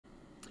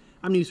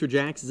I'm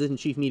News4JAX Assistant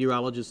Chief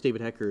Meteorologist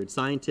David Heckard.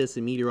 Scientists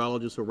and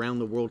meteorologists around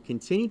the world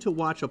continue to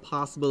watch a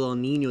possible El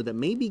Nino that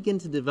may begin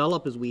to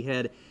develop as we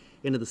head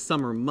into the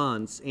summer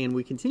months, and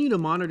we continue to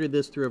monitor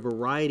this through a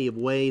variety of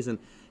ways. And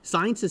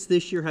scientists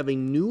this year have a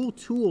new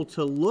tool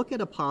to look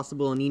at a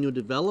possible El Nino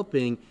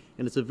developing,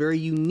 and it's a very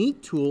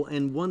unique tool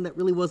and one that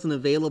really wasn't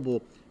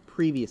available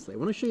previously. I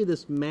want to show you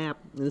this map,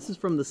 and this is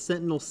from the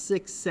Sentinel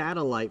 6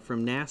 satellite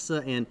from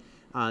NASA and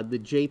the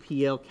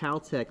JPL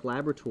Caltech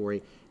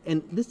laboratory.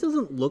 And this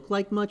doesn't look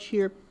like much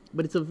here,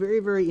 but it's a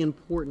very, very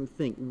important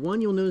thing. One,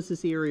 you'll notice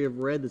this area of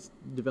red that's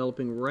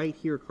developing right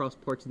here across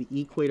parts of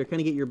the equator. Kind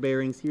of get your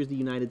bearings. Here's the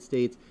United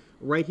States.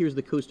 Right here's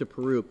the coast of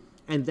Peru.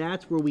 And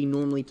that's where we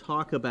normally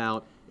talk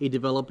about a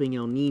developing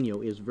El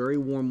Nino, is very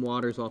warm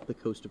waters off the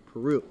coast of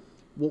Peru.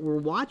 What we're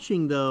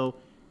watching, though,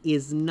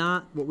 is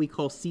not what we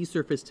call sea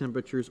surface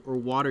temperatures or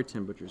water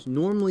temperatures.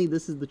 Normally,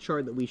 this is the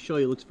chart that we show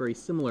you. It looks very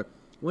similar.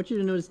 I want you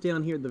to notice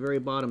down here at the very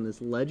bottom, this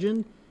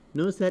legend.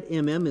 Notice that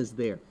MM is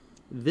there.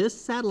 This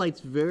satellite's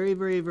very,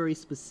 very, very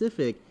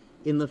specific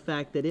in the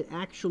fact that it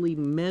actually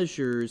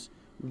measures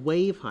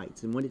wave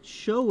heights. And what it's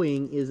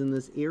showing is in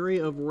this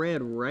area of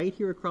red right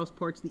here across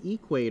parts of the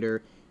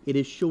equator, it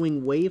is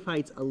showing wave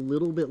heights a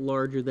little bit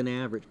larger than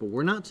average. But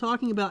we're not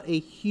talking about a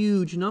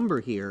huge number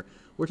here.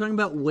 We're talking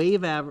about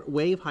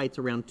wave heights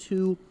around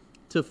 2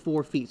 to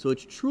 4 feet. So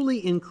it's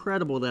truly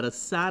incredible that a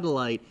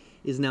satellite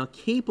is now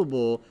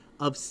capable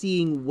of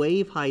seeing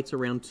wave heights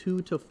around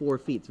 2 to 4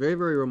 feet. It's very,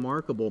 very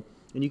remarkable.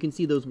 And you can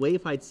see those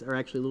wave heights are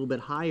actually a little bit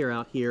higher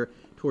out here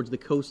towards the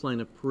coastline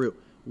of Peru.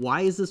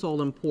 Why is this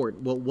all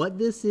important? Well, what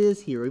this is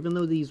here, even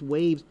though these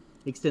waves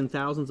extend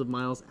thousands of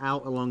miles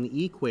out along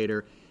the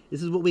equator,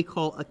 this is what we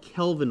call a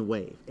Kelvin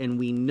wave. And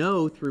we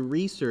know through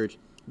research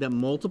that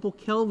multiple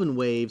Kelvin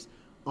waves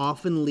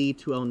often lead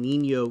to El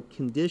Nino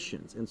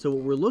conditions. And so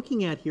what we're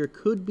looking at here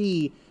could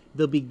be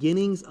the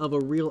beginnings of a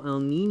real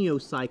El Nino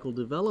cycle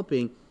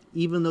developing,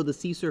 even though the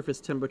sea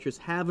surface temperatures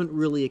haven't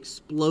really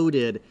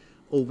exploded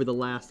over the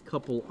last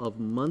couple of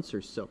months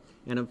or so.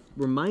 And a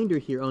reminder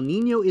here, El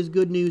Nino is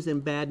good news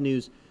and bad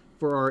news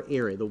for our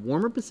area. The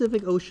warmer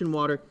Pacific Ocean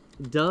water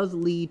does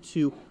lead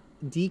to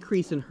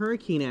decrease in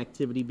hurricane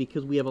activity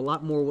because we have a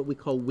lot more what we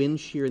call wind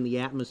shear in the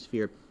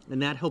atmosphere, and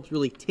that helps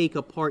really take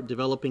apart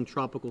developing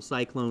tropical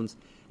cyclones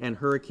and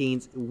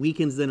hurricanes,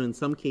 weakens them, in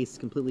some cases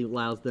completely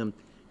allows them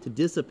to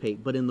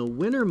dissipate. But in the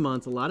winter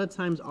months, a lot of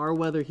times our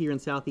weather here in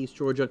southeast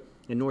Georgia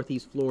and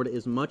northeast Florida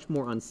is much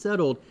more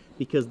unsettled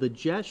because the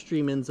jet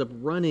stream ends up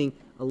running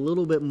a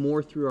little bit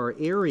more through our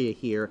area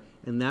here,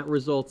 and that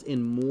results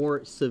in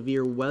more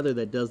severe weather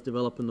that does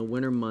develop in the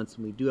winter months,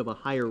 and we do have a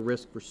higher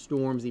risk for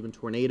storms, even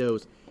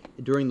tornadoes,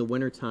 during the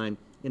wintertime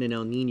in an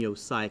El Nino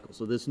cycle.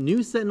 So this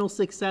new Sentinel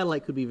 6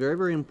 satellite could be very,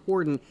 very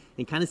important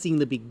in kind of seeing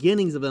the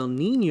beginnings of El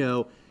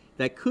Nino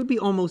that could be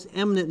almost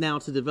imminent now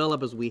to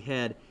develop as we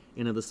head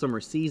into the summer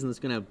season. It's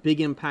going to have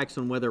big impacts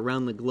on weather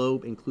around the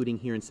globe, including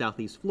here in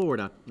southeast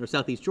Florida, or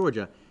southeast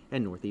Georgia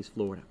and northeast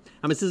Florida.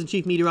 I'm Assistant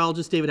Chief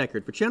Meteorologist David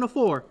Heckard for Channel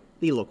 4,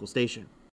 the local station.